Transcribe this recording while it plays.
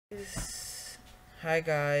Hi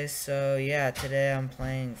guys, so yeah, today I'm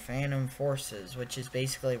playing Phantom Forces, which is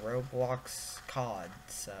basically Roblox COD,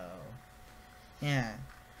 so yeah.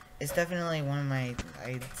 It's definitely one of my,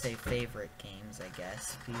 I'd say, favorite games, I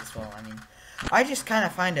guess, because, well, I mean, I just kind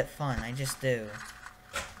of find it fun, I just do.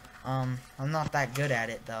 I'm not that good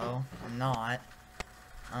at it, though, I'm not.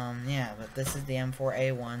 Yeah, but this is the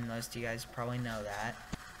M4A1, most of you guys probably know that.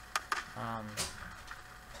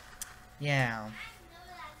 Yeah.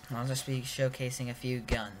 I'll just be showcasing a few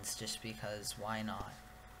guns, just because, why not?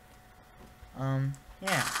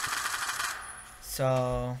 Yeah.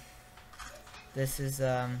 So, this is,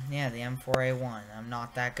 yeah, the M4A1. I'm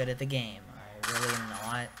not that good at the game. I really am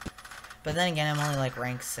not. But then again, I'm only, like,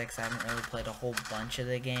 rank 6. I haven't really played a whole bunch of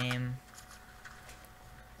the game.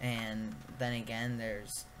 And then again,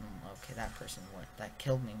 there's... okay, that person that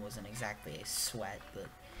killed me wasn't exactly a sweat, but...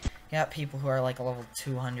 you got people who are, like, a level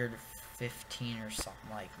 215 or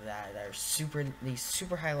something like that. They're these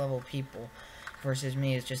super high-level people. Versus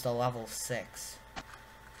me is just a level 6.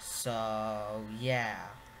 So, yeah.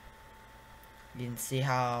 You can see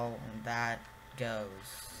how that goes.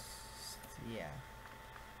 Yeah.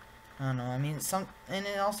 I don't know, I mean, and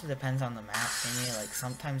it also depends on the map thingy. Like,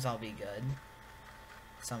 sometimes I'll be good.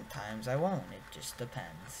 Sometimes I won't. It just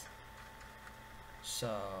depends.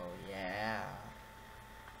 So, yeah.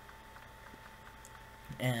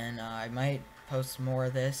 And I might post more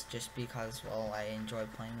of this just because, well, I enjoy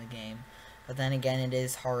playing the game. But then again, it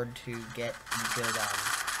is hard to get good,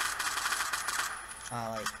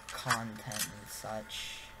 like, content and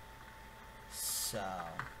such. So,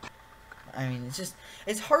 I mean,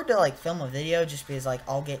 it's hard to, like, film a video just because, like,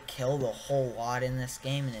 I'll get killed a whole lot in this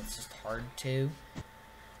game, and it's just hard to.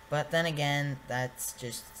 But then again, that's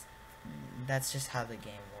just how the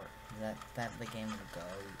game works. That the game will go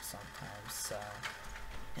sometimes, so.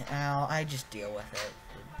 I just deal with it.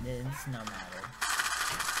 It's no matter.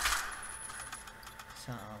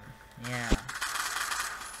 So, yeah.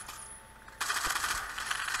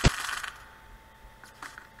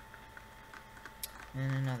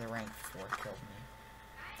 And another rank 4 killed me.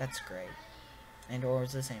 That's great. And or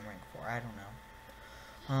was the same rank 4, I don't know.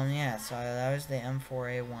 Yeah, so that was the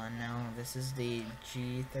M4A1. Now this is the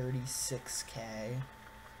G36K.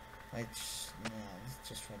 Which, yeah, it's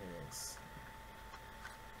just what it is.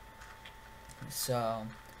 So,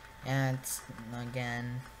 yeah, it's,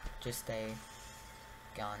 again, just a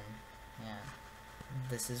gun. Yeah.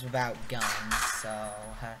 This is about guns, so,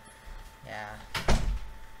 yeah.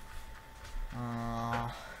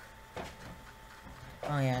 Oh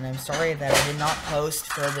yeah, and I'm sorry that I did not post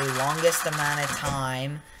for the longest amount of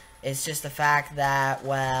time. It's just the fact that,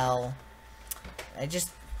 well,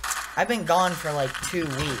 I've been gone for like 2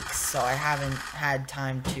 weeks, so I haven't had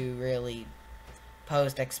time to really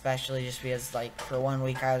post, especially just because, like, for 1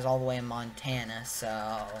 week I was all the way in Montana,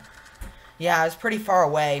 so, yeah, I was pretty far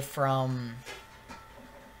away from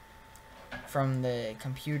the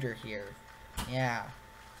computer here. Yeah.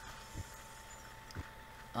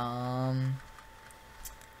 I've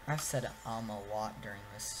said a lot during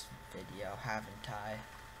this video, haven't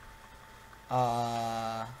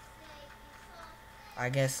I? I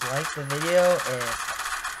guess like the video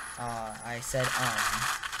if, I said,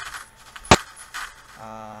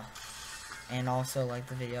 and also like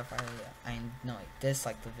the video if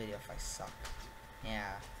dislike the video if I suck.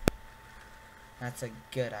 Yeah. That's a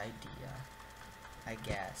good idea, I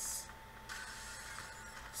guess.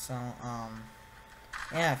 So,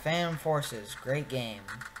 yeah, Phantom Forces, great game.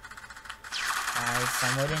 I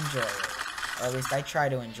somewhat enjoy it. Or at least I try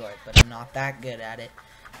to enjoy it, but I'm not that good at it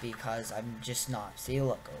because I'm just not. See,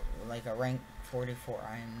 look, like a rank 44,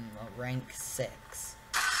 I'm a rank 6.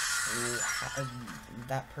 Ooh,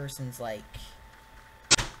 that person's like,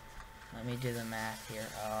 let me do the math here.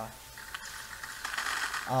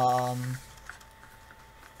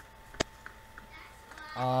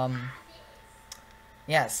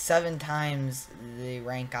 Yeah, 7 times the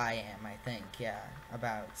rank I am, I think. Yeah,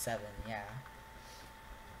 about 7, yeah.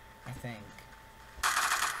 I think.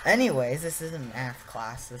 Anyways, this isn't math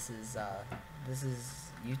class. This is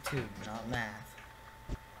YouTube, not math.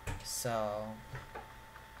 So,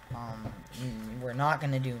 we're not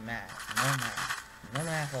gonna do math. No math. No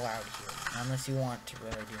math allowed here, unless you want to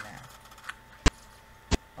really do math.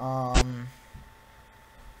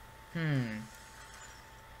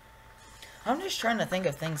 I'm just trying to think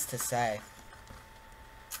of things to say.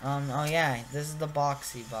 Oh yeah, this is the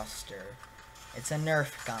Boxy Buster. It's a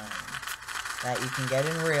Nerf gun that you can get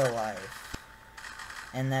in real life.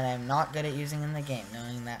 And that I'm not good at using in the game,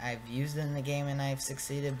 knowing that I've used it in the game and I've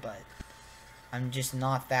succeeded, but I'm just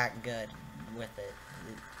not that good with it.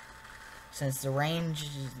 since the range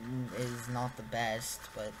is not the best,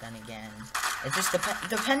 but then again, it just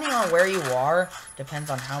depending on where you are, depends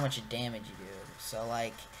on how much damage you do. So,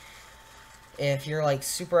 like, if you're, like,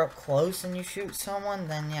 super up close and you shoot someone,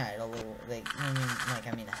 then, yeah, it'll, like,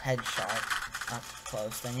 I mean, a headshot up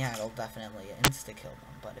close, then, yeah, it'll definitely insta-kill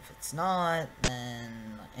them. But if it's not,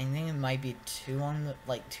 then I think it might be 2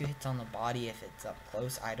 hits on the body if it's up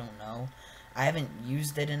close. I don't know. I haven't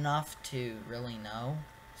used it enough to really know,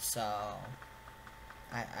 so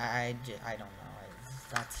I don't know.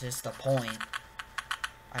 That's just the point,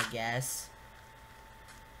 I guess.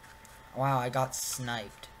 Wow, I got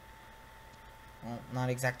sniped. Well, not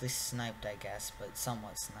exactly sniped, I guess, but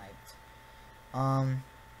somewhat sniped.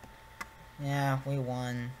 Yeah, we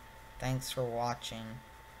won. Thanks for watching.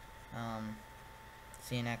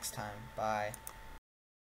 See you next time. Bye.